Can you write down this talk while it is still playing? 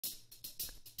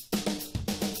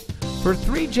For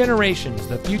 3 generations,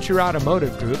 the Future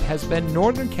Automotive Group has been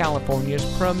Northern California's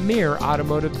premier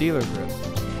automotive dealer group.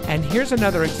 And here's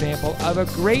another example of a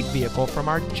great vehicle from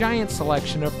our giant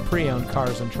selection of pre-owned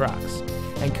cars and trucks.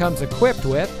 And comes equipped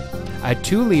with a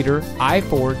 2-liter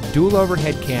i4 dual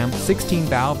overhead cam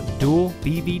 16-valve dual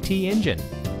BVT engine,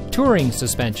 touring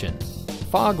suspension,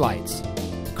 fog lights,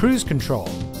 cruise control,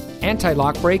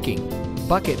 anti-lock braking,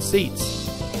 bucket seats,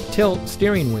 tilt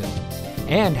steering wheel,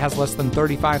 and has less than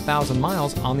 35,000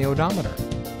 miles on the odometer.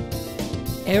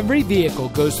 Every vehicle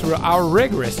goes through our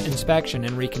rigorous inspection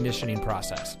and reconditioning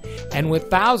process. And with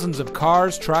thousands of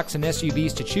cars, trucks, and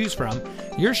SUVs to choose from,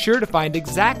 you're sure to find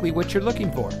exactly what you're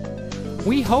looking for.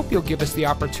 We hope you'll give us the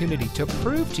opportunity to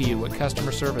prove to you what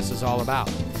customer service is all about.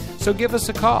 So give us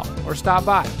a call or stop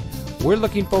by. We're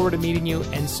looking forward to meeting you,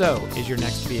 and so is your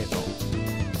next vehicle.